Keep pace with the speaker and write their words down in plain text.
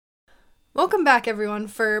Welcome back, everyone,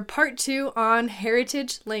 for part 2 on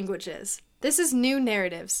heritage languages. This is New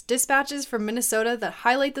Narratives, dispatches from Minnesota that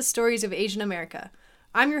highlight the stories of Asian America.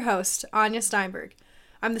 I'm your host, Anya Steinberg.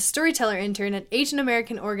 I'm the storyteller intern at Asian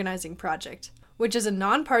American Organizing Project, which is a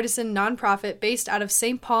nonpartisan nonprofit based out of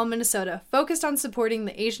St. Paul, Minnesota, focused on supporting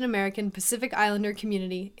the Asian American Pacific Islander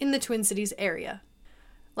community in the Twin Cities area.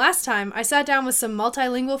 Last time, I sat down with some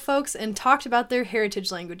multilingual folks and talked about their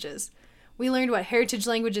heritage languages. We learned what heritage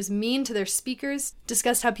languages mean to their speakers,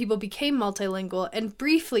 discussed how people became multilingual, and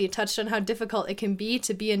briefly touched on how difficult it can be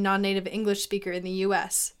to be a non-native English speaker in the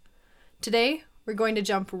U.S. Today, we're going to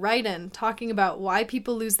jump right in, talking about why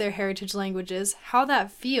people lose their heritage languages, how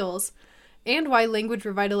that feels, and why language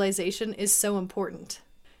revitalization is so important.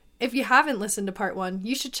 If you haven't listened to part 1,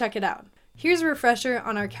 you should check it out. Here's a refresher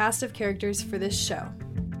on our cast of characters for this show.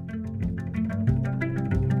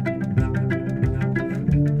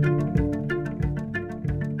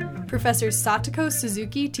 Professor Satoko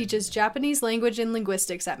Suzuki teaches Japanese language and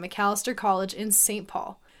linguistics at Macalester College in St.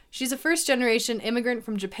 Paul. She's a first-generation immigrant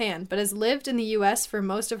from Japan, but has lived in the U.S. for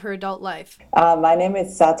most of her adult life. My name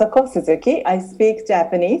is Satoko Suzuki. I speak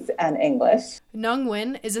Japanese and English. Nung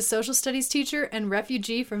Nguyen is a social studies teacher and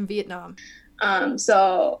refugee from Vietnam.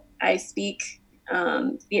 So I speak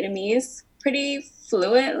Vietnamese pretty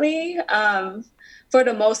fluently, for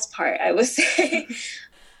the most part, I would say.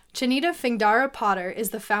 Chanita Fingdara Potter is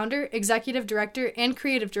the founder, executive director, and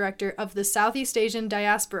creative director of the Southeast Asian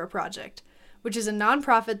Diaspora Project, which is a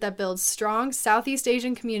nonprofit that builds strong Southeast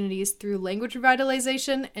Asian communities through language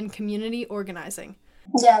revitalization and community organizing.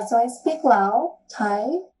 Yeah, so I speak Lao,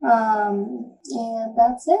 Thai, and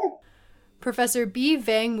that's it. Professor B.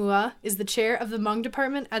 Vang Mua is the chair of the Hmong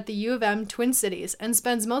department at the U of M Twin Cities and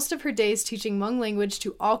spends most of her days teaching Hmong language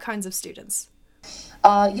to all kinds of students.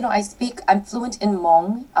 I'm fluent in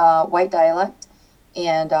Hmong, white dialect,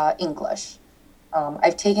 and English.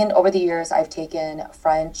 Over the years, I've taken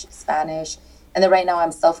French, Spanish, and then right now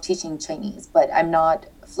I'm self-teaching Chinese, but I'm not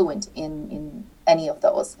fluent in any of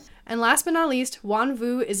those. And last but not least, Juan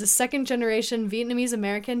Vu is a second-generation Vietnamese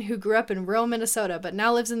American who grew up in rural Minnesota, but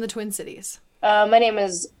now lives in the Twin Cities. My name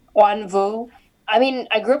is Juan Vu.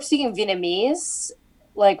 I grew up speaking Vietnamese,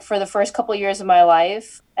 for the first couple of years of my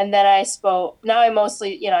life. And then I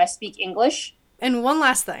speak English. And one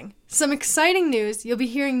last thing. Some exciting news. You'll be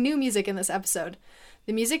hearing new music in this episode.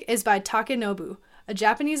 The music is by Takenobu, a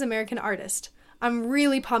Japanese-American artist. I'm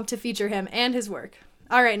really pumped to feature him and his work.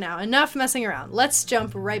 All right, now, enough messing around. Let's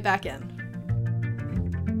jump right back in.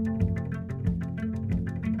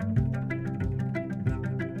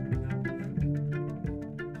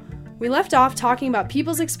 We left off talking about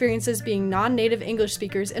people's experiences being non-native English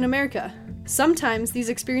speakers in America. Sometimes these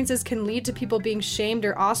experiences can lead to people being shamed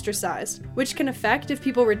or ostracized, which can affect if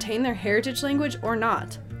people retain their heritage language or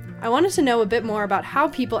not. I wanted to know a bit more about how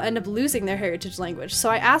people end up losing their heritage language, so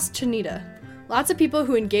I asked Chanita. Lots of people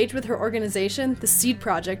who engage with her organization, the Seed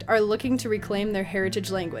Project, are looking to reclaim their heritage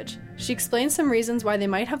language. She explains some reasons why they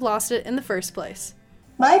might have lost it in the first place.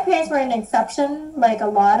 My parents were an exception, like a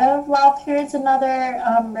lot of Lao parents and other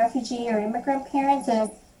refugee or immigrant parents. Is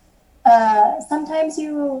sometimes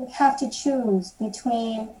you have to choose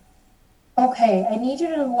between, okay, I need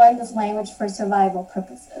you to learn this language for survival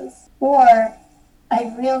purposes. Or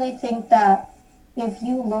I really think that if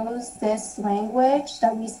you lose this language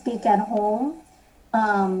that we speak at home,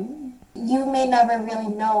 you may never really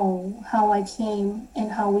know how I came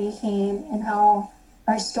and how we came and how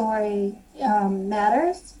our story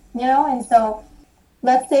matters, and so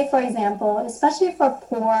let's say, for example, especially for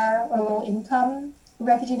poor or low income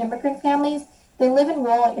refugee and immigrant families, they live in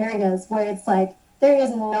rural areas where it's like there is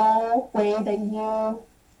no way that you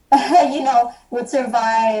would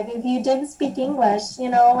survive if you didn't speak English, or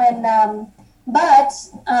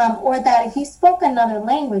that if you spoke another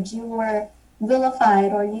language, you were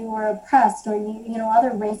vilified or you were oppressed or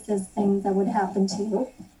other racist things that would happen to you.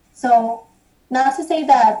 So not to say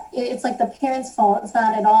that it's like the parents' fault. It's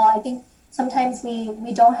not at all. I think sometimes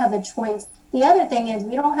we don't have a choice. The other thing is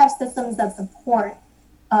we don't have systems that support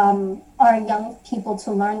our young people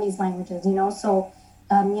to learn these languages, So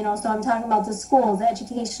I'm talking about the schools, the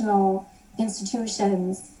educational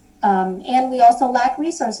institutions, and we also lack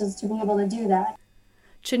resources to be able to do that.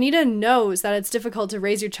 Chanita knows that it's difficult to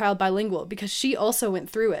raise your child bilingual because she also went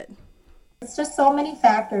through it. It's just so many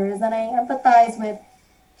factors, and I empathize with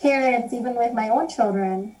parents, even with my own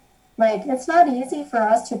children. It's not easy for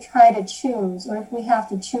us to try to choose, or if we have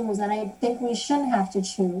to choose, and I think we shouldn't have to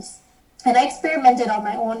choose. And I experimented on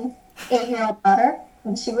my own 8-year-old daughter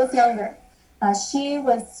when she was younger. She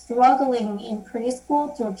was struggling in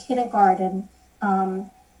preschool through kindergarten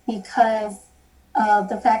because of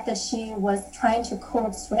the fact that she was trying to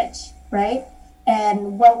code switch, right?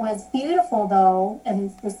 And what was beautiful though,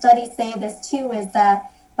 and the studies say this too, is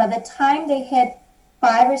that by the time they hit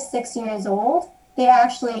 5 or 6 years old, they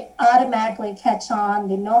actually automatically catch on,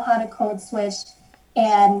 they know how to code switch,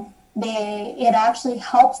 and it actually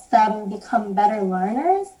helps them become better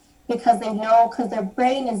learners because they know, because their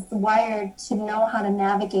brain is wired to know how to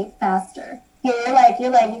navigate faster. You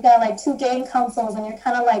got like two game consoles and you're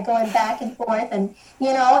kind of like going back and forth and,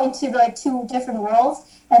 into like two different worlds.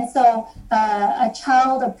 And so a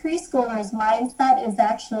preschooler's mindset is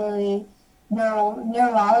actually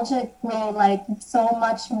neurologically like so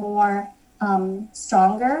much more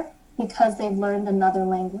stronger because they've learned another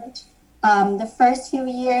language. The first few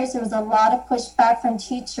years, there was a lot of pushback from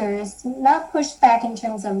teachers, not pushback in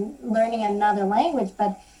terms of learning another language,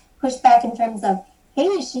 but pushback in terms of,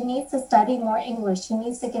 hey, she needs to study more English. She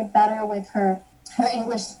needs to get better with her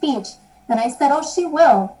English speech. And I said, oh, she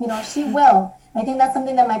will. She will. I think that's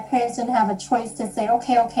something that my parents didn't have a choice to say,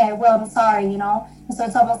 okay, I will, I'm sorry, And so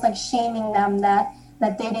it's almost like shaming them that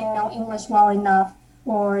they didn't know English well enough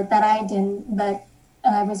or that I didn't, but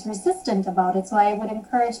I was resistant about it. So I would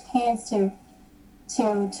encourage parents to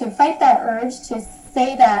fight that urge to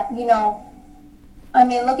say that, I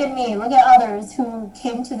mean, look at me, look at others who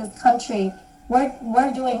came to this country.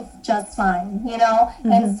 We're doing just fine, Mm-hmm.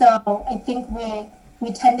 And so I think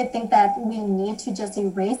we tend to think that we need to just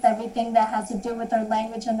erase everything that has to do with our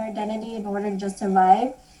language and our identity in order to just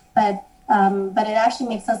survive. But it actually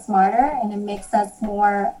makes us smarter and it makes us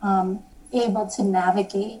more able to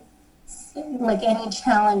navigate like any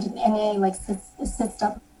challenge in any like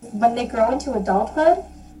system. When they grow into adulthood,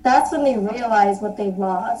 that's when they realize what they've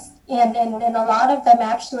lost. And a lot of them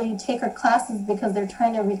actually take our classes because they're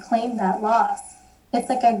trying to reclaim that loss. It's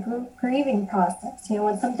like a group grieving process.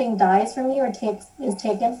 When something dies from you or is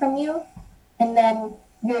taken from you, and then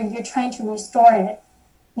you're trying to restore it.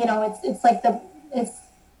 It's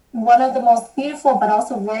one of the most beautiful but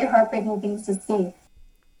also very heartbreaking things to see.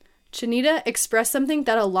 Chinita expressed something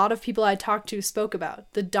that a lot of people I talked to spoke about,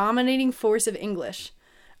 the dominating force of English.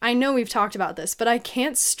 I know we've talked about this, but I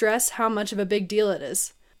can't stress how much of a big deal it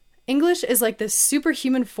is. English is like this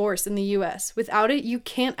superhuman force in the US. Without it, you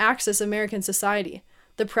can't access American society.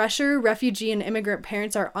 The pressure refugee and immigrant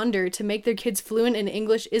parents are under to make their kids fluent in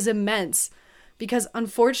English is immense, because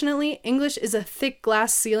unfortunately, English is a thick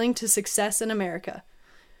glass ceiling to success in America.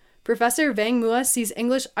 Professor Vang Mua sees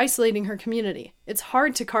English isolating her community. It's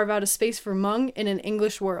hard to carve out a space for Hmong in an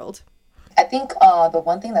English world. I think the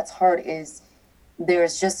one thing that's hard is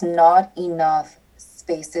there's just not enough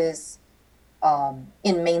spaces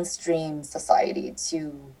in mainstream society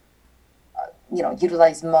to,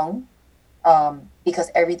 utilize Hmong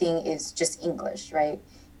because everything is just English, right?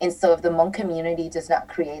 And so if the Hmong community does not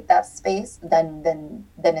create that space, then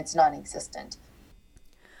it's non-existent.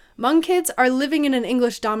 Hmong kids are living in an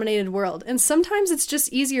English-dominated world, and sometimes it's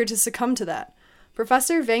just easier to succumb to that.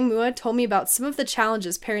 Professor Vang Mua told me about some of the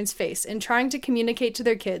challenges parents face in trying to communicate to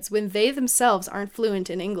their kids when they themselves aren't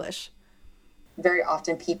fluent in English. Very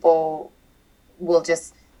often people will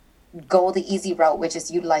just go the easy route, which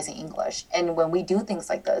is utilizing English. And when we do things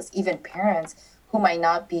like this, even parents who might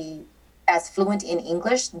not be as fluent in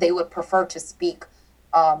English, they would prefer to speak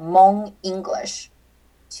Hmong English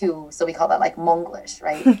so we call that like Hmonglish,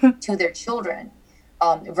 right, to their children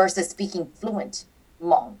versus speaking fluent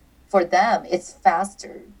Hmong. For them, it's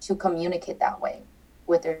faster to communicate that way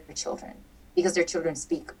with their children because their children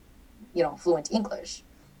speak, fluent English.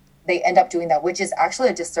 They end up doing that, which is actually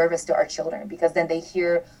a disservice to our children because then they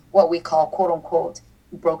hear what we call quote unquote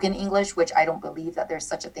broken English, which I don't believe that there's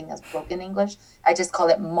such a thing as broken English. I just call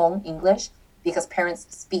it Hmong English because parents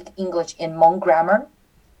speak English in Hmong grammar.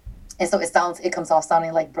 And so it comes off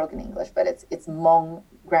sounding like broken English, but it's Hmong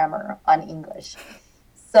grammar on English.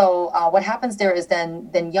 So what happens there is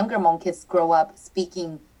then younger Hmong kids grow up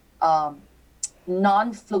speaking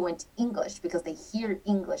non-fluent English because they hear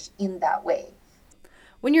English in that way.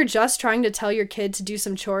 When you're just trying to tell your kid to do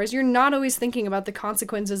some chores, you're not always thinking about the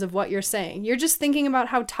consequences of what you're saying. You're just thinking about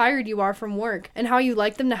how tired you are from work and how you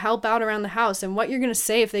like them to help out around the house and what you're going to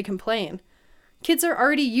say if they complain. Kids are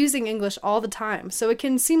already using English all the time, so it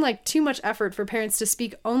can seem like too much effort for parents to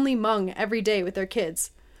speak only Hmong every day with their kids.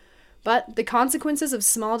 But the consequences of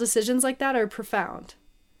small decisions like that are profound.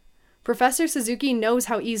 Professor Suzuki knows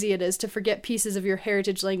how easy it is to forget pieces of your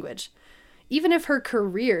heritage language. Even if her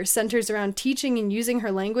career centers around teaching and using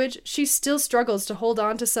her language, she still struggles to hold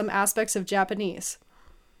on to some aspects of Japanese.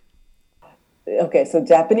 Okay, so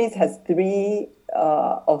Japanese has 3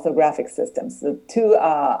 orthographic systems. The 2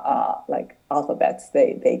 are like alphabets.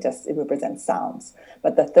 They just represent sounds.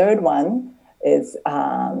 But the third one is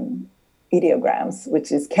ideograms,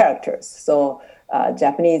 which is characters. So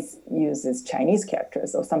Japanese uses Chinese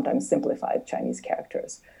characters, or sometimes simplified Chinese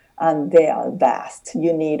characters, and they are vast.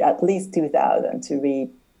 You need at least 2,000 to read,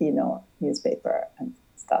 newspaper and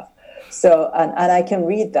stuff. So, and I can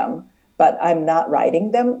read them, but I'm not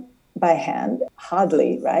writing them by hand,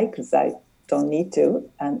 hardly, right? Because I don't need to,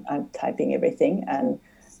 and I'm typing everything. And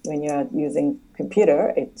when you're using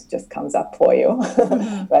computer, it just comes up for you,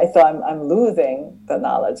 right? So I'm losing the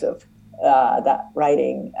knowledge of that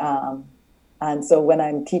writing. And so when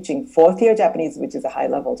I'm teaching fourth year Japanese, which is a high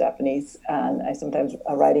level Japanese, and I sometimes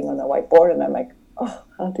are writing on the whiteboard, and I'm like, oh,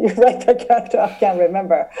 how do you write that character? I can't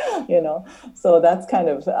remember, So that's kind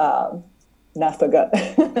of not so good.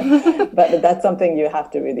 But that's something you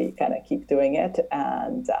have to really kind of keep doing it.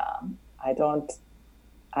 And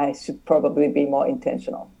I should probably be more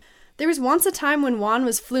intentional. There was once a time when Juan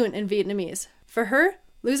was fluent in Vietnamese. For her,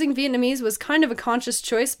 losing Vietnamese was kind of a conscious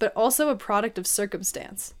choice, but also a product of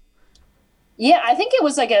circumstance. Yeah, I think it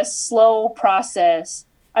was like a slow process.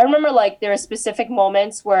 I remember there were specific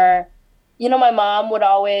moments where, my mom would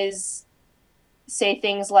always say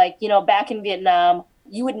things like, back in Vietnam,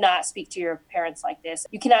 you would not speak to your parents like this.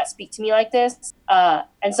 You cannot speak to me like this.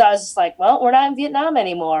 And so I was just like, well, we're not in Vietnam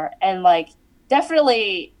anymore. And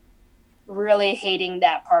definitely really hating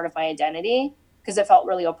that part of my identity because it felt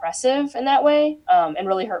really oppressive in that way and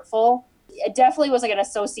really hurtful. It definitely was an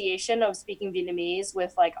association of speaking Vietnamese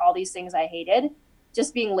with all these things I hated.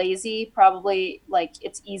 Just being lazy, probably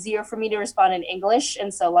it's easier for me to respond in English.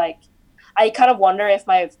 And so I kind of wonder if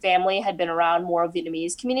my family had been around more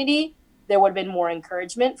Vietnamese community, there would have been more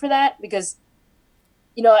encouragement for that because,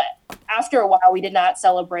 after a while we did not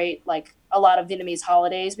celebrate a lot of Vietnamese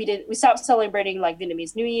holidays. We stopped celebrating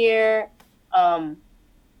Vietnamese New Year.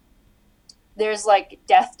 There's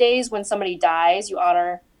death days when somebody dies, you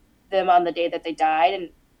honor them on the day that they died.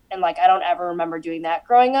 And I don't ever remember doing that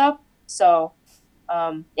growing up. So,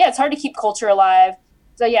 it's hard to keep culture alive.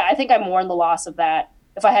 So yeah, I think I mourn the loss of that.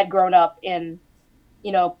 If I had grown up in,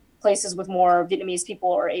 places with more Vietnamese people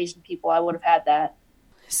or Asian people, I would have had that.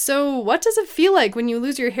 So what does it feel like when you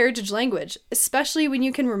lose your heritage language, especially when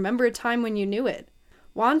you can remember a time when you knew it?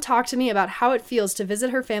 Juan talked to me about how it feels to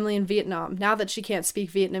visit her family in Vietnam now that she can't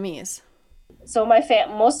speak Vietnamese. So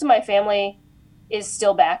most of my family is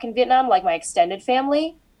still back in Vietnam, my extended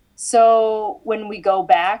family. So when we go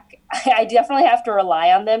back, I definitely have to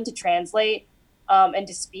rely on them to translate and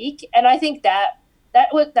to speak. And I think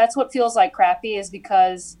that's what feels crappy is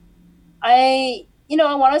because I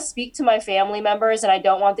want to speak to my family members and I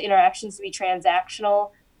don't want the interactions to be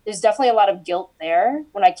transactional. There's definitely a lot of guilt there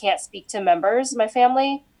when I can't speak to members of my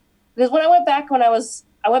family. Because when I went back when I was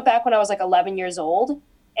 11 years old,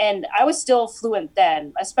 and I was still fluent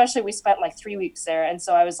then, especially we spent 3 weeks there. And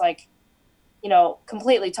so I was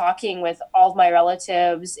completely talking with all of my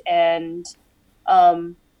relatives. And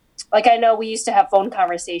I know we used to have phone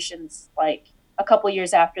conversations a couple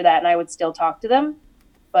years after that, and I would still talk to them.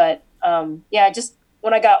 But just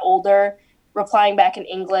when I got older, replying back in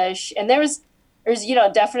English. And there's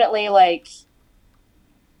definitely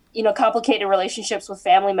complicated relationships with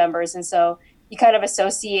family members. And so you kind of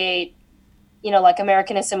associate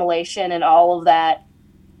American assimilation and all of that,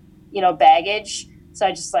 baggage. So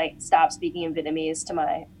I just stopped speaking in Vietnamese to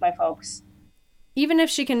my folks. Even if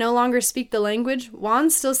she can no longer speak the language, Juan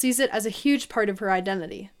still sees it as a huge part of her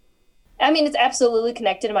identity. I mean, it's absolutely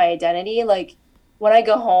connected to my identity. When I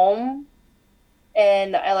go home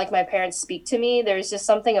and I my parents speak to me, there's just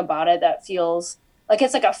something about it that feels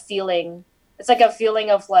it's a feeling. It's a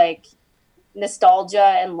feeling of nostalgia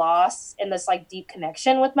and loss and this deep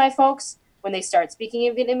connection with my folks when they start speaking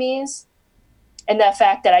in Vietnamese. And that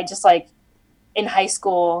fact that I just in high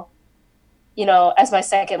school, as my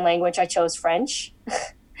second language, I chose French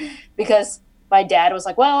because my dad was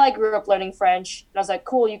well, I grew up learning French. And I was like,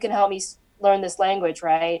 cool, you can help me learn this language,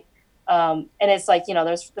 right? And it's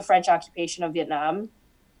there's the French occupation of Vietnam.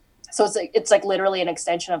 So it's literally an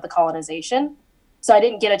extension of the colonization. So I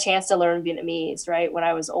didn't get a chance to learn Vietnamese, right, when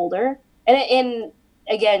I was older. And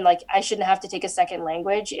again, I shouldn't have to take a second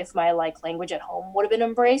language if my language at home would have been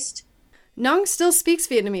embraced. Nong still speaks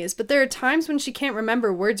Vietnamese, but there are times when she can't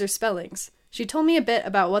remember words or spellings. She told me a bit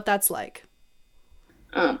about what that's like.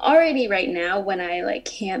 Already right now, when I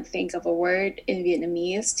can't think of a word in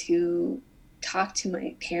Vietnamese to talk to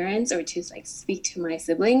my parents or to speak to my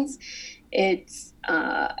siblings, it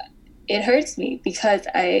hurts me because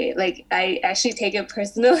I actually take it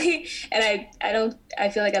personally, and I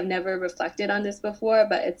feel I've never reflected on this before,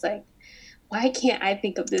 but it's why can't I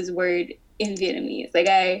think of this word in Vietnamese?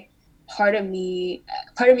 part of me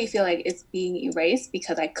feel like it's being erased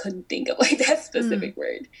because I couldn't think of like that specific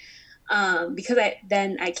word. Because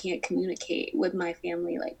I can't communicate with my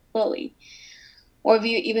family like fully. Or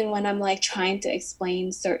even when I'm like trying to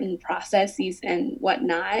explain certain processes and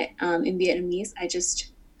whatnot in Vietnamese, I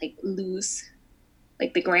just like lose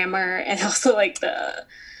like the grammar and also like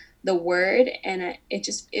the word, and it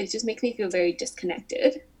just makes me feel very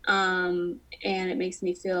disconnected. And it makes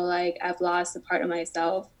me feel like I've lost a part of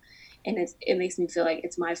myself, and it makes me feel like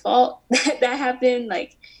it's my fault that happened,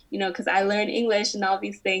 like, you know, because I learned English and all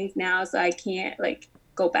these things now, so I can't like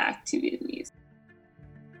go back to Vietnamese.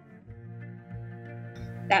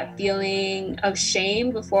 That feeling of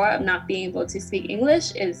shame before of not being able to speak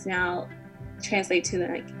English is now translate to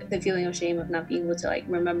like the feeling of shame of not being able to like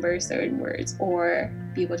remember certain words or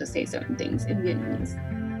be able to say certain things in Vietnamese.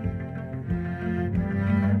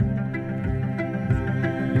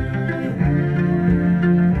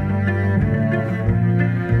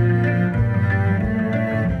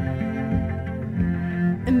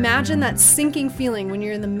 Imagine that sinking feeling when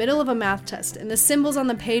you're in the middle of a math test and the symbols on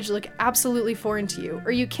the page look absolutely foreign to you,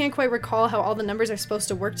 or you can't quite recall how all the numbers are supposed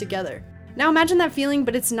to work together. Now imagine that feeling,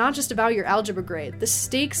 but it's not just about your algebra grade. The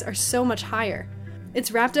stakes are so much higher.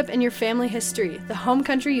 It's wrapped up in your family history, the home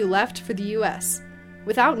country you left for the US.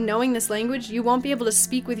 Without knowing this language, you won't be able to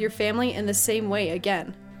speak with your family in the same way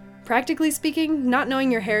again. Practically speaking, not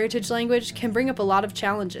knowing your heritage language can bring up a lot of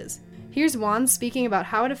challenges. Here's Juan speaking about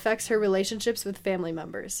how it affects her relationships with family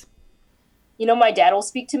members. You know, my dad will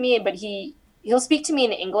speak to me, but he'll speak to me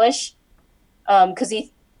in English because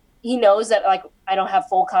he knows that like I don't have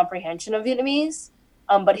full comprehension of Vietnamese.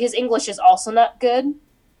 But his English is also not good.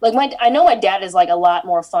 Like I know my dad is like a lot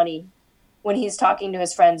more funny when he's talking to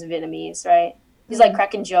his friends in Vietnamese, right? He's like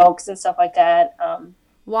cracking jokes and stuff like that.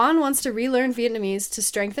 Juan wants to relearn Vietnamese to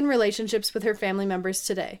strengthen relationships with her family members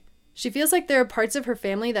today. She feels like there are parts of her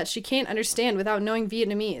family that she can't understand without knowing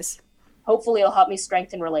Vietnamese. Hopefully it'll help me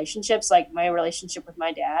strengthen relationships, like my relationship with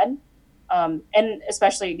my dad. And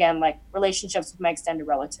especially, again, like relationships with my extended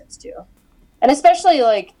relatives, too. And especially,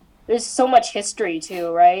 like, there's so much history,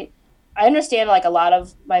 too, right? I understand, like, a lot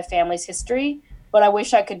of my family's history, but I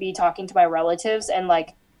wish I could be talking to my relatives and,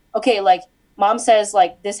 like, okay, like, mom says,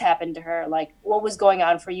 like, this happened to her. Like, what was going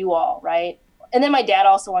on for you all, right? And then my dad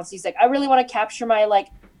also he's like, I really want to capture my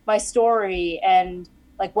story and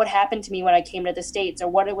like what happened to me when I came to the States, or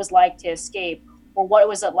what it was like to escape, or what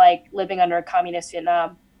was it like living under a communist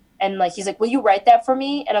Vietnam. And like he's like, will you write that for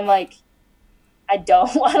me? And I'm like, I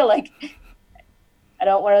don't want to I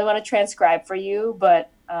don't really want to transcribe for you,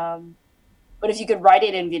 but if you could write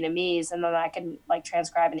it in Vietnamese and then I can like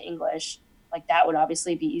transcribe in English, like that would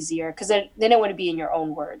obviously be easier, because then it would be in your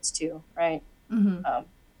own words too, right? Mm-hmm.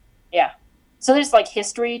 Yeah. So there's like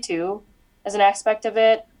history too as an aspect of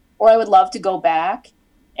it. Or I would love to go back,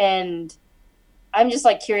 and I'm just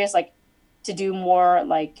like curious, like to do more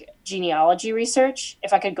like genealogy research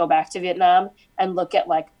if I could go back to Vietnam and look at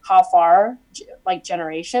like how far, like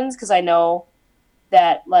generations, because I know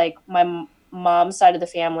that like my mom's side of the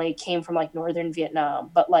family came from like northern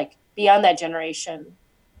Vietnam, but like beyond that generation,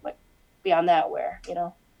 like beyond that, where, you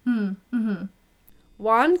know? Mm-hmm.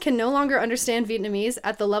 Juan can no longer understand Vietnamese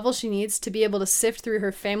at the level she needs to be able to sift through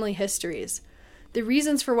her family histories. The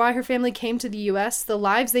reasons for why her family came to the US, the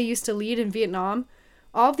lives they used to lead in Vietnam,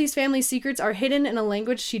 all of these family secrets are hidden in a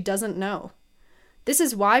language she doesn't know. This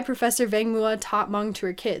is why Professor Vang Mua taught Hmong to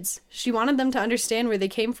her kids. She wanted them to understand where they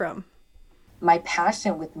came from. My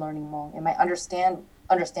passion with learning Hmong and my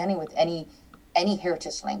understanding with any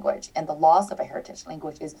heritage language and the loss of a heritage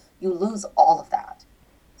language is you lose all of that.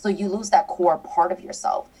 So you lose that core part of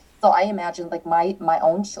yourself. So I imagine like my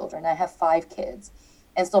own children, I have 5 kids.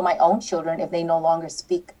 And so my own children, if they no longer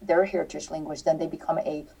speak their heritage language, then they become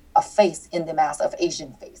a face in the mass of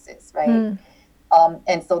Asian faces, right?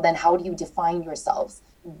 And so then how do you define yourselves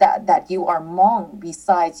that you are Hmong,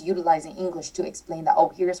 besides utilizing English to explain that,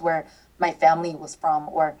 oh, here's where my family was from,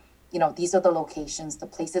 or, you know, these are the locations, the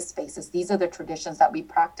places, spaces, these are the traditions that we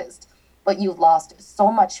practiced. But you've lost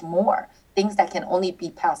so much more, things that can only be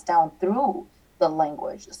passed down through the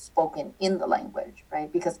language, spoken in the language,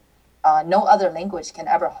 right? Because no other language can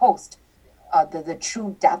ever host the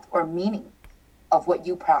true depth or meaning of what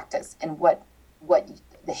you practice and what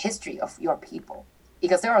the history of your people.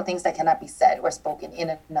 Because there are things that cannot be said or spoken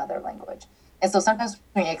in another language. And so sometimes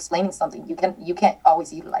when you're explaining something, you can't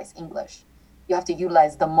always utilize English. You have to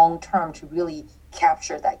utilize the Hmong term to really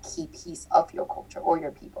capture that key piece of your culture or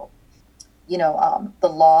your people. You know, the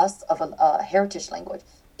loss of a heritage language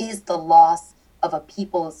is the loss of a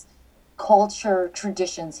people's culture,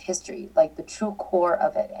 traditions, history, like the true core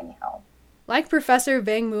of it anyhow. Like Professor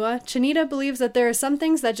Vang Mua, Chanita believes that there are some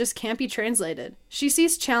things that just can't be translated. She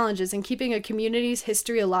sees challenges in keeping a community's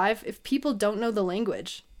history alive if people don't know the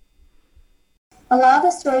language. A lot of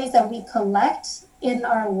the stories that we collect in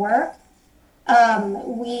our work,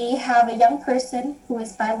 we have a young person who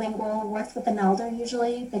is bilingual, works with an elder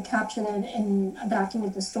usually. They capture and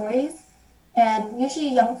document the stories. And usually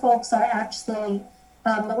young folks are actually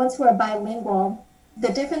the ones who are bilingual.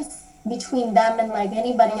 The difference between them and like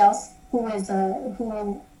anybody else who is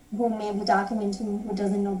who may be documenting who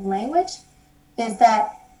doesn't know the language is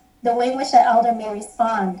that the way in which the elder may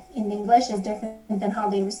respond in English is different than how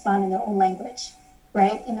they respond in their own language,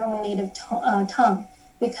 right? In their own native tongue,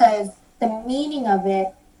 because the meaning of it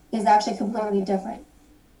is actually completely different.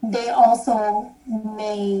 They also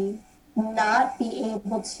may not be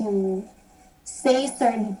able to say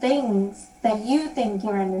certain things that you think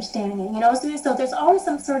you're understanding, so there's always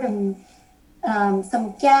some sort of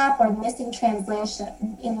some gap or missing translation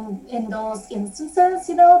in those instances,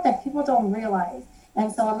 that people don't realize.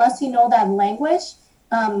 And so unless you know that language,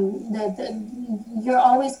 you're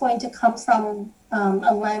always going to come from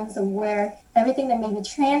a lens of where everything that may be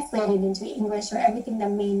translated into English or everything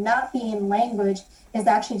that may not be in language is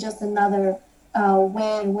actually just another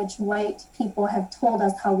way in which white people have told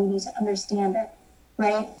us how we need to understand it,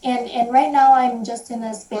 right? And right now I'm just in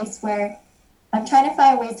a space where I'm trying to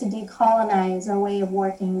find ways to decolonize our way of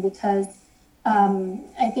working, because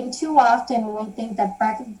I think too often we think that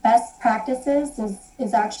best practices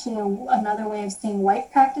is actually another way of saying white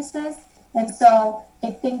practices. And so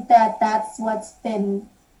I think that that's what's been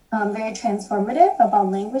very transformative about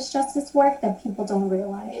language justice work that people don't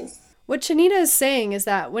realize. What Chanita is saying is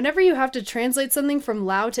that whenever you have to translate something from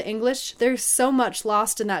Lao to English, there's so much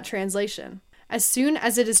lost in that translation. As soon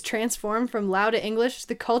as it is transformed from Lao to English,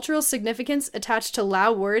 the cultural significance attached to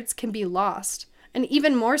Lao words can be lost. And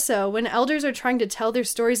even more so, when elders are trying to tell their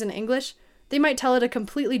stories in English, they might tell it a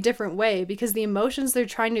completely different way because the emotions they're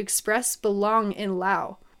trying to express belong in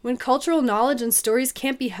Lao. When cultural knowledge and stories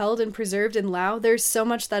can't be held and preserved in Lao, there's so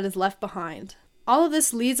much that is left behind. All of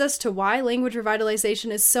this leads us to why language revitalization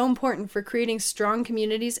is so important for creating strong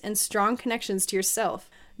communities and strong connections to yourself.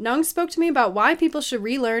 Nung spoke to me about why people should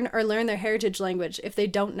relearn or learn their heritage language if they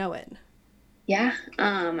don't know it. Yeah,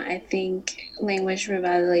 I think language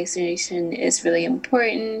revitalization is really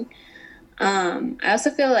important. I also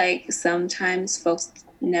feel like sometimes folks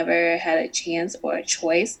never had a chance or a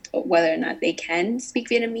choice whether or not they can speak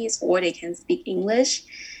Vietnamese or they can speak English.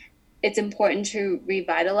 It's important to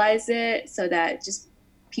revitalize it so that just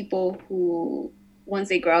people who, once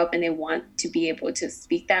they grow up and they want to be able to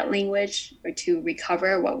speak that language or to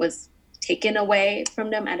recover what was taken away from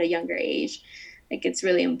them at a younger age, like it's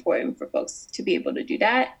really important for folks to be able to do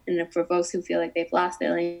that. And for folks who feel like they've lost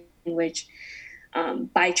their language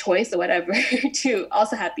by choice or whatever, to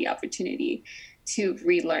also have the opportunity to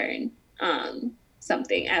relearn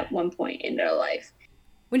something at one point in their life.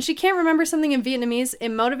 When she can't remember something in Vietnamese, it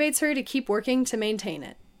motivates her to keep working to maintain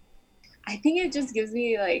it. I think it just gives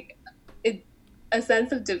me like a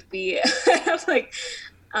sense of defeat.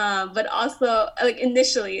 But also like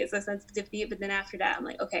initially it's a sense of defeat, but then after that I'm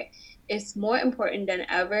like, okay, it's more important than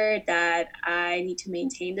ever that I need to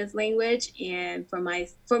maintain this language and for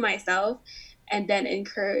myself, and then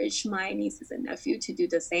encourage my nieces and nephew to do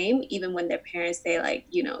the same, even when their parents say like,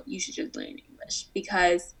 you should just learn English,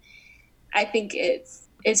 because I think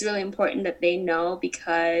it's really important that they know,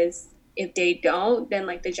 because if they don't, then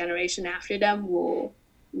like the generation after them will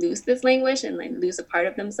lose this language and like lose a part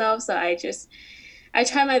of themselves. So I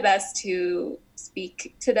try my best to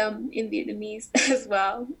speak to them in Vietnamese as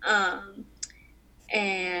well.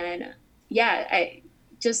 And yeah, I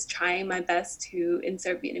just trying my best to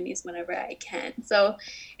insert Vietnamese whenever I can. So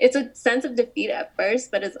it's a sense of defeat at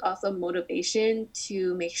first, but it's also motivation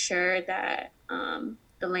to make sure that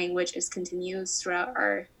the language is continuous throughout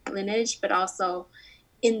our lineage, but also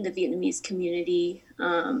in the Vietnamese community.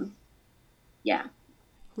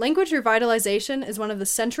 Language revitalization is one of the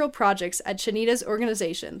central projects at Chanita's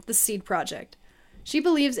organization, the SEED Project. She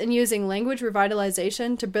believes in using language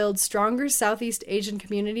revitalization to build stronger Southeast Asian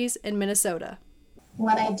communities in Minnesota.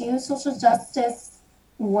 When I do social justice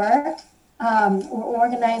work or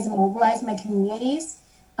organize and mobilize my communities,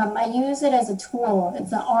 I use it as a tool.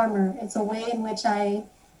 It's an armor. It's a way in which I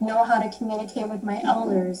know how to communicate with my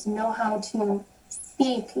elders, know how to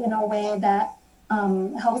speak in a way that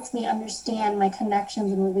helps me understand my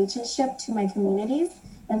connections and relationship to my communities.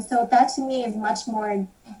 And so that to me is a much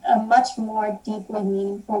more deeply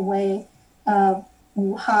meaningful way of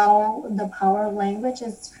how the power of language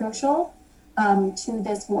is crucial to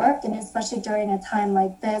this work, and especially during a time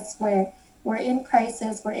like this where we're in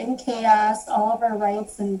crisis, we're in chaos, all of our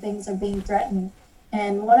rights and things are being threatened.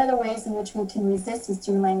 And one of the ways in which we can resist is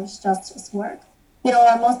through language justice work.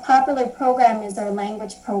 Our most popular program is our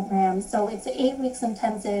language program. So it's 8 weeks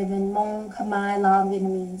intensive in Hmong, Khmer, Lao,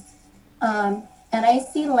 Vietnamese. And I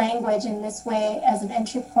see language in this way as an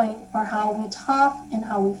entry point for how we talk and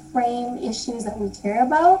how we frame issues that we care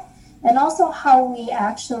about, and also how we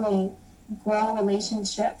actually grow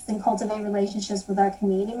relationships and cultivate relationships with our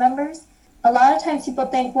community members. A lot of times people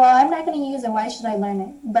think, well, I'm not going to use it, why should I learn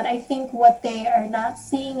it? But I think what they are not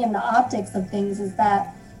seeing in the optics of things is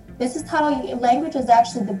that this is how language is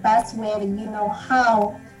actually the best way to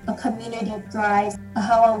how a community thrives,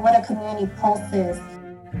 what a community pulse is.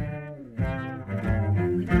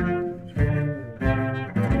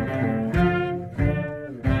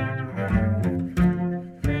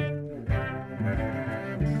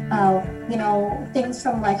 Things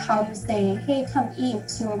from like how you say, hey, come eat,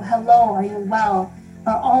 to hello, are you well,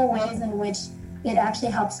 are all ways in which it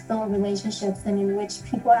actually helps build relationships and in which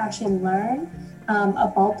people actually learn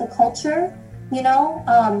about the culture,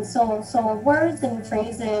 So words and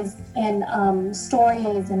phrases and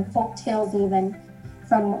stories and folk tales even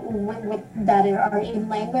that are in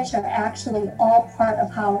language are actually all part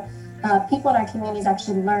of how people in our communities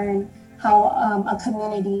actually learn how a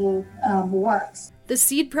community works. The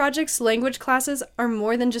Seed Project's language classes are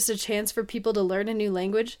more than just a chance for people to learn a new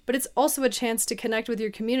language, but it's also a chance to connect with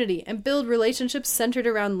your community and build relationships centered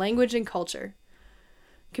around language and culture.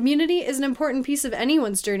 Community is an important piece of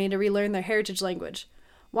anyone's journey to relearn their heritage language.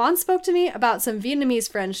 Juan spoke to me about some Vietnamese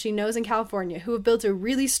friends she knows in California who have built a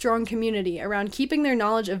really strong community around keeping their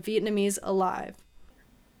knowledge of Vietnamese alive.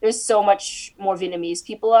 There's so much more Vietnamese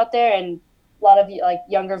people out there, and a lot of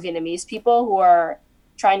younger Vietnamese people who are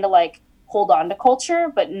trying to hold on to culture,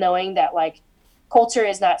 but knowing that culture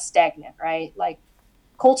is not stagnant, right?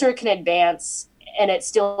 Culture can advance, and it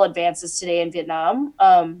still advances today in Vietnam.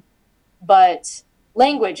 But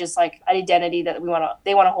language is an identity that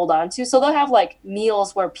they want to hold on to. So they'll have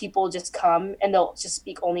meals where people just come and they'll just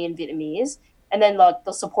speak only in Vietnamese, and then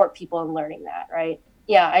they'll support people in learning that, right?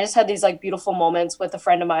 Yeah, I just had these beautiful moments with a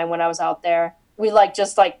friend of mine when I was out there. We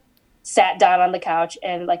sat down on the couch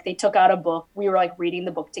and they took out a book. We were reading the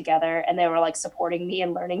book together, and they were supporting me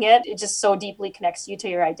and learning it. It just so deeply connects you to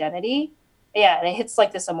your identity. Yeah, and it hits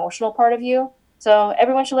this emotional part of you. So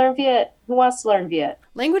everyone should learn Viet. Who wants to learn Viet?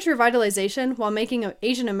 Language revitalization, while making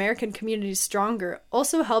Asian American communities stronger,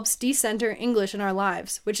 also helps decenter English in our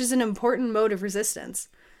lives, which is an important mode of resistance.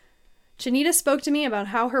 Chanita spoke to me about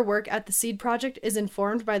how her work at the Seed Project is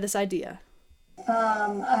informed by this idea.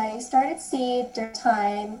 I started Seed during a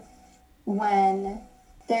time when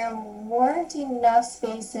there weren't enough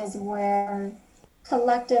spaces where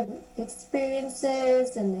collective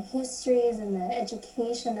experiences and the histories and the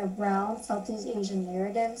education around Southeast Asian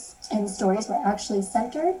narratives and stories were actually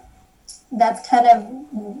centered. That's kind of,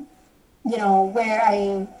 where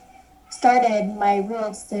I started my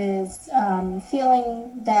roots, is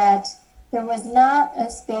feeling that there was not a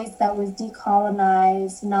space that was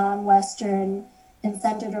decolonized, non-Western, and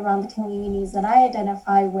centered around the communities that I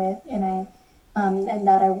identify with and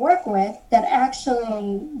that I work with, that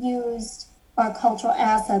actually used our cultural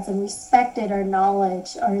assets and respected our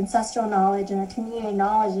knowledge, our ancestral knowledge and our community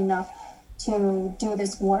knowledge enough to do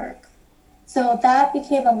this work. So that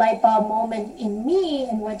became a light bulb moment in me,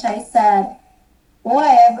 in which I said,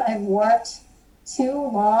 boy, I've worked too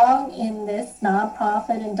long in this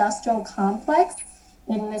nonprofit industrial complex,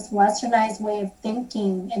 in this westernized way of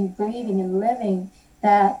thinking and breathing and living,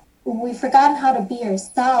 that we've forgotten how to be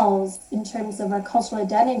ourselves in terms of our cultural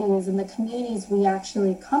identities and the communities we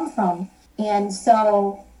actually come from. And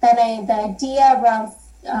so then the idea around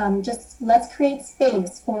just let's create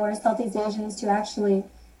space for Southeast Asians to actually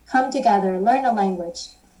come together, learn a language.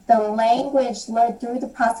 The language learned through the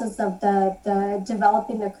process of the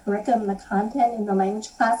developing the curriculum, the content in the language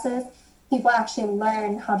classes, people actually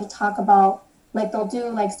learn how to talk about, they'll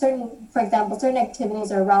do certain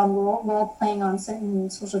activities are around role playing on certain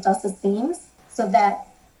social justice themes, so that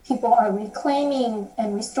people are reclaiming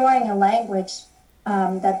and restoring a language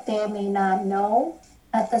that they may not know,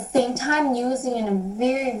 at the same time using it in a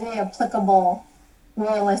very, very applicable,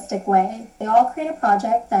 realistic way. They all create a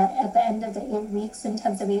project that at the end of the 8 weeks,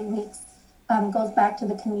 intensive 8 weeks, goes back to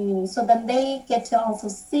the community. So then they get to also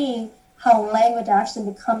see how language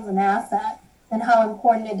actually becomes an asset and how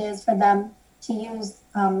important it is for them to use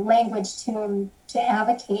language to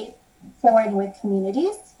advocate for and with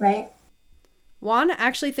communities, right? Juan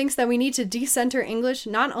actually thinks that we need to decenter English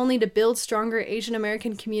not only to build stronger Asian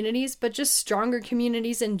American communities, but just stronger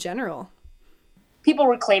communities in general. People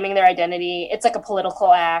reclaiming their identity, it's a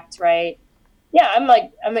political act, right? Yeah,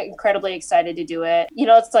 I'm incredibly excited to do it. You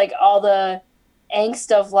know, it's like all the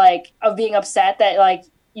angst of being upset that like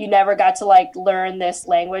you never got to like learn this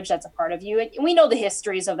language that's a part of you. And we know the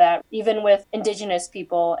histories of that, even with indigenous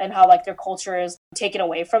people and how like their culture is taken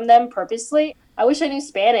away from them purposely. I wish I knew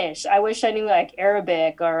Spanish. I wish I knew like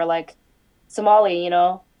Arabic or like Somali, you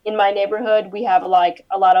know. In my neighborhood, we have like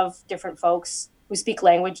a lot of different folks who speak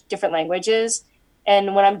different languages.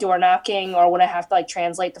 And when I'm door knocking or when I have to like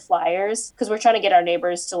translate the flyers, because we're trying to get our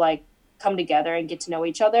neighbors to like come together and get to know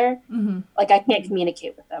each other, like I can't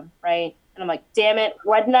communicate with them, right? And I'm like, damn it,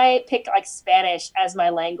 why didn't I pick like Spanish as my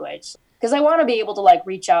language? Because I want to be able to like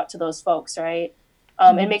reach out to those folks, right?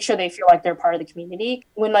 And make sure they feel like they're part of the community.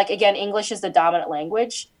 When like, again, English is the dominant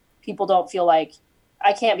language, people don't feel like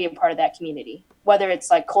I can't be a part of that community, whether it's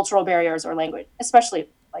like cultural barriers or language, especially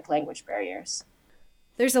like language barriers.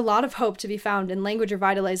 There's a lot of hope to be found in language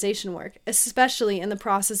revitalization work, especially in the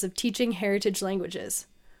process of teaching heritage languages.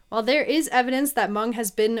 While there is evidence that Hmong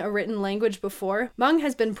has been a written language before, Hmong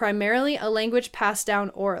has been primarily a language passed down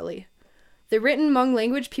orally. The written Hmong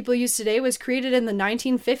language people use today was created in the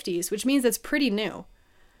 1950s, which means it's pretty new.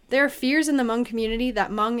 There are fears in the Hmong community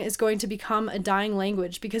that Hmong is going to become a dying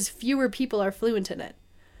language because fewer people are fluent in it.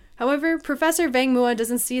 However, Professor Vang Mua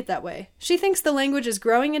doesn't see it that way. She thinks the language is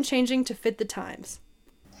growing and changing to fit the times.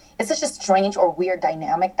 It's such a strange or weird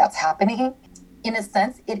dynamic that's happening. In a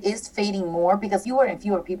sense, it is fading more because fewer and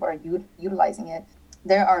fewer people are utilizing it.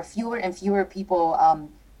 There are fewer and fewer people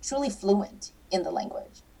truly fluent in the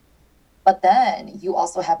language. But then you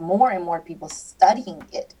also have more and more people studying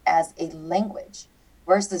it as a language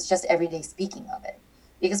versus just everyday speaking of it.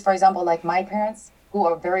 Because, for example, like my parents, who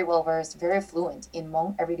are very well-versed, very fluent in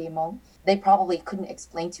Hmong, everyday Hmong, they probably couldn't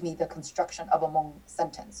explain to me the construction of a Hmong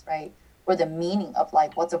sentence, right? Or the meaning of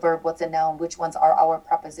like, what's a verb, what's a noun, which ones are our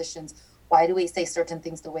prepositions, why do we say certain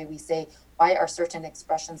things the way we say, why are certain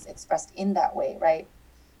expressions expressed in that way, right?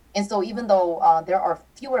 And so even though there are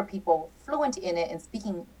fewer people fluent in it and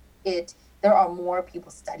speaking it, there are more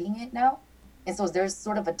people studying it now. And so there's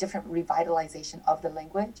sort of a different revitalization of the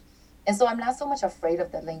language. And so I'm not so much afraid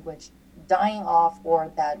of the language dying off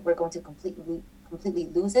or that we're going to completely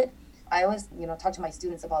lose it. I always, talk to my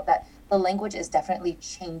students about that. The language is definitely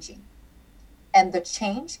changing. And the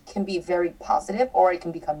change can be very positive or it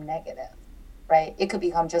can become negative, right? It could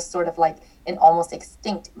become just sort of like an almost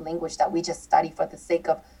extinct language that we just study for the sake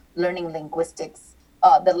of learning linguistics.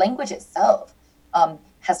 The language itself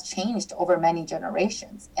has changed over many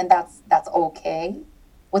generations, and that's okay.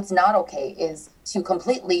 What's not okay is to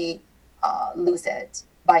completely lose it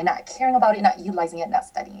by not caring about it, not utilizing it, not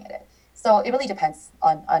studying it. So it really depends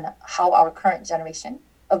on how our current generation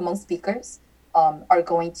of Hmong speakers are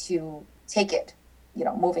going to take it,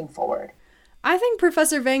 moving forward. I think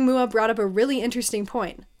Professor Vang Mua brought up a really interesting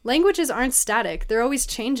point. Languages aren't static, they're always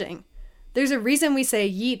changing. There's a reason we say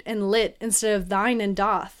yeet and lit instead of thine and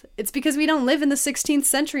doth. It's because we don't live in the 16th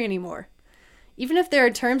century anymore. Even if there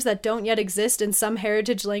are terms that don't yet exist in some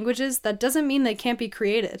heritage languages, that doesn't mean they can't be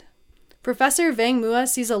created. Professor Vang Mua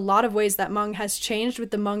sees a lot of ways that Hmong has changed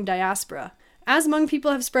with the Hmong diaspora. As Hmong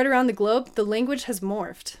people have spread around the globe, the language has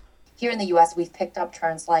morphed. Here in the US, we've picked up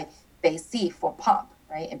terms like Besi for pop,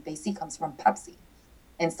 right? And Besi comes from Pepsi.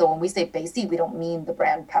 And so when we say Besi, we don't mean the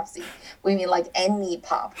brand Pepsi. We mean like any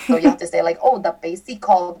pop. So you have to say like, oh, the Besi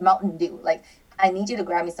called Mountain Dew. Like, I need you to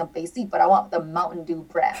grab me some Besi, but I want the Mountain Dew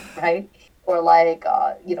brand, right? Or like,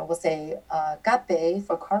 we'll say Gape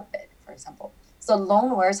for carpet, for example. So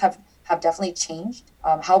loan words have definitely changed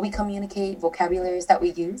how we communicate, vocabularies that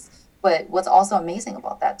we use. But what's also amazing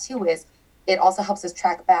about that too is it also helps us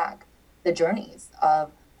track back the journeys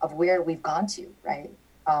of where we've gone to, right?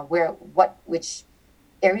 Which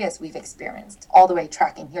areas we've experienced, all the way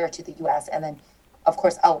tracking here to the US, and then of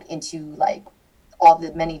course out into like all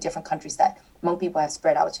the many different countries that Hmong people have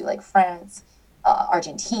spread out to, like France,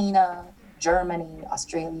 Argentina, Germany,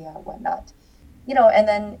 Australia, whatnot.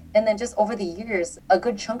 And then just over the years, a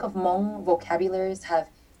good chunk of Hmong vocabularies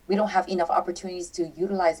we don't have enough opportunities to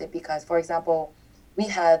utilize it because, for example, we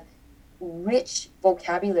have rich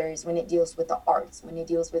vocabularies when it deals with the arts, when it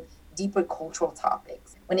deals with deeper cultural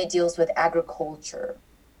topics, when it deals with agriculture.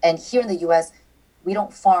 And here in the US, we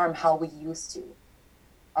don't farm how we used to.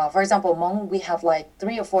 For example, Hmong, we have like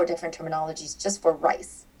 3 or 4 different terminologies just for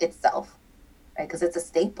rice itself, right? Because it's a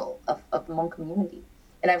staple of the Hmong community.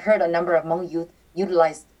 And I've heard a number of Hmong youth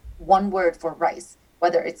utilize one word for rice,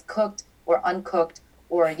 whether it's cooked or uncooked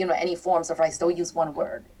or, any forms of rice, they'll use one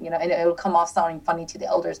word, and it'll come off sounding funny to the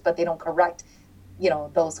elders, but they don't correct,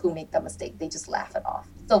 those who make the mistake. They just laugh it off.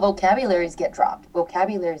 So vocabularies get dropped.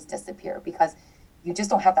 Vocabularies disappear because you just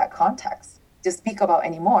don't have that context to speak about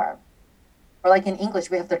anymore. Or like in English,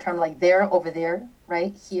 we have the term like there, over there,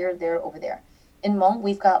 right? Here, there, over there. In Hmong,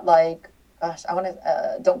 we've got like, gosh, I want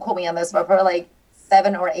to, don't quote me on this, but for like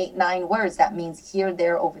 7 or 8, 9 words that means here,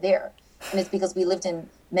 there, over there. And it's because we lived in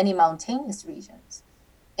many mountainous regions.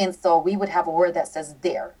 And so we would have a word that says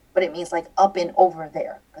there, but it means like up and over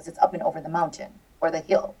there, because it's up and over the mountain or the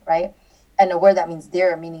hill, right? And a word that means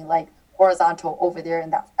there, meaning like horizontal over there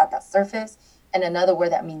and that at that surface. And another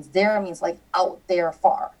word that means there means like out there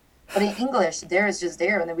far. But in English, there is just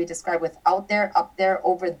there, and then we describe with out there, up there,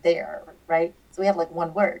 over there, right? So we have like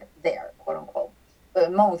one word, there, quote unquote. But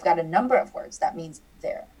in Hmong, we've got a number of words that means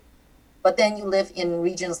there. But then you live in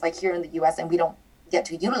regions like here in the US, and we don't get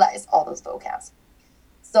to utilize all those vocabs.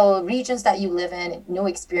 So regions that you live in, new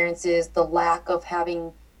experiences, the lack of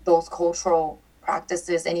having those cultural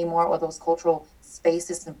practices anymore or those cultural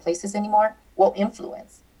spaces and places anymore will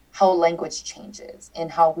influence how language changes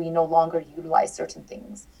and how we no longer utilize certain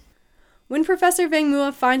things. When Professor Vang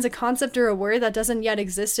Mua finds a concept or a word that doesn't yet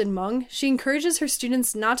exist in Hmong, she encourages her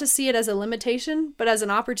students not to see it as a limitation, but as an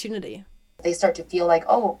opportunity. They start to feel like,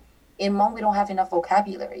 oh, in Hmong we don't have enough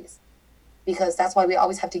vocabularies, because that's why we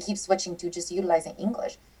always have to keep switching to just utilizing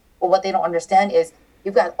English. But what they don't understand is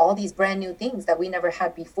you've got all these brand new things that we never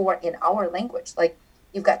had before in our language. Like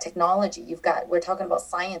you've got technology, we're talking about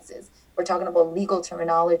sciences, we're talking about legal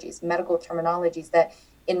terminologies, medical terminologies that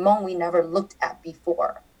in Hmong we never looked at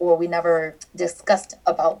before, or we never discussed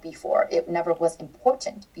about before. It never was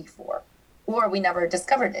important before, or we never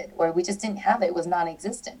discovered it, or we just didn't have it. It was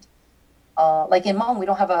non-existent. Like in Hmong, we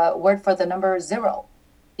don't have a word for the number 0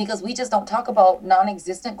 because we just don't talk about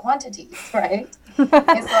non-existent quantities, right? And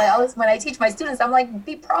so I always, when I teach my students, I'm like,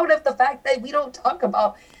 be proud of the fact that we don't talk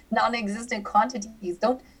about non-existent quantities.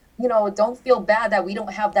 Don't feel bad that we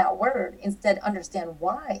don't have that word. Instead, understand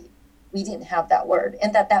why we didn't have that word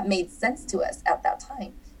and that made sense to us at that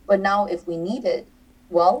time. But now if we need it,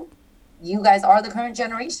 well, you guys are the current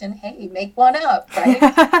generation. Hey, make one up, right?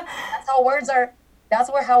 That's how words are. That's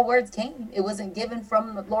how words came. It wasn't given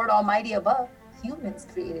from the Lord Almighty above. Humans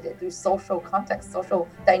created it through social context, social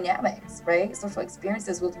dynamics, right? Social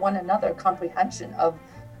experiences with one another, comprehension of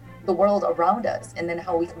the world around us, and then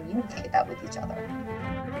how we communicate that with each other.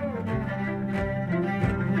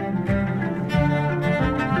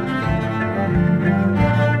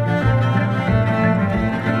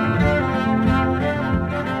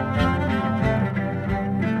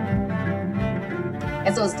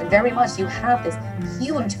 And so it's very much, you have this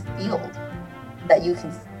huge field that you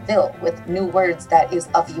can fill with new words that is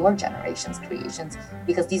of your generation's creations,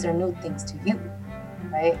 because these are new things to you,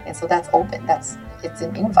 right? And so that's open. It's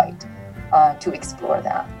an invite to explore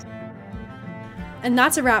that. And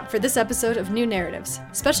that's a wrap for this episode of New Narratives.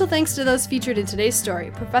 Special thanks to those featured in today's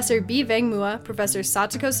story: Professor B. Vang Mua, Professor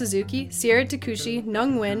Satoko Suzuki, Sierra Takushi,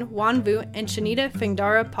 Nung Nguyen, Wan Vu, and Shanita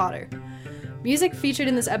Fingdara Potter. Music featured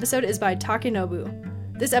in this episode is by Takenobu.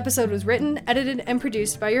 This episode was written, edited, and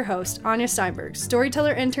produced by your host, Anya Steinberg,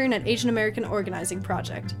 storyteller intern at Asian American Organizing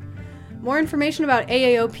Project. More information about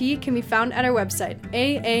AAOP can be found at our website,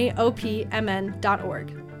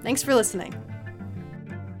 aaopmn.org. Thanks for listening.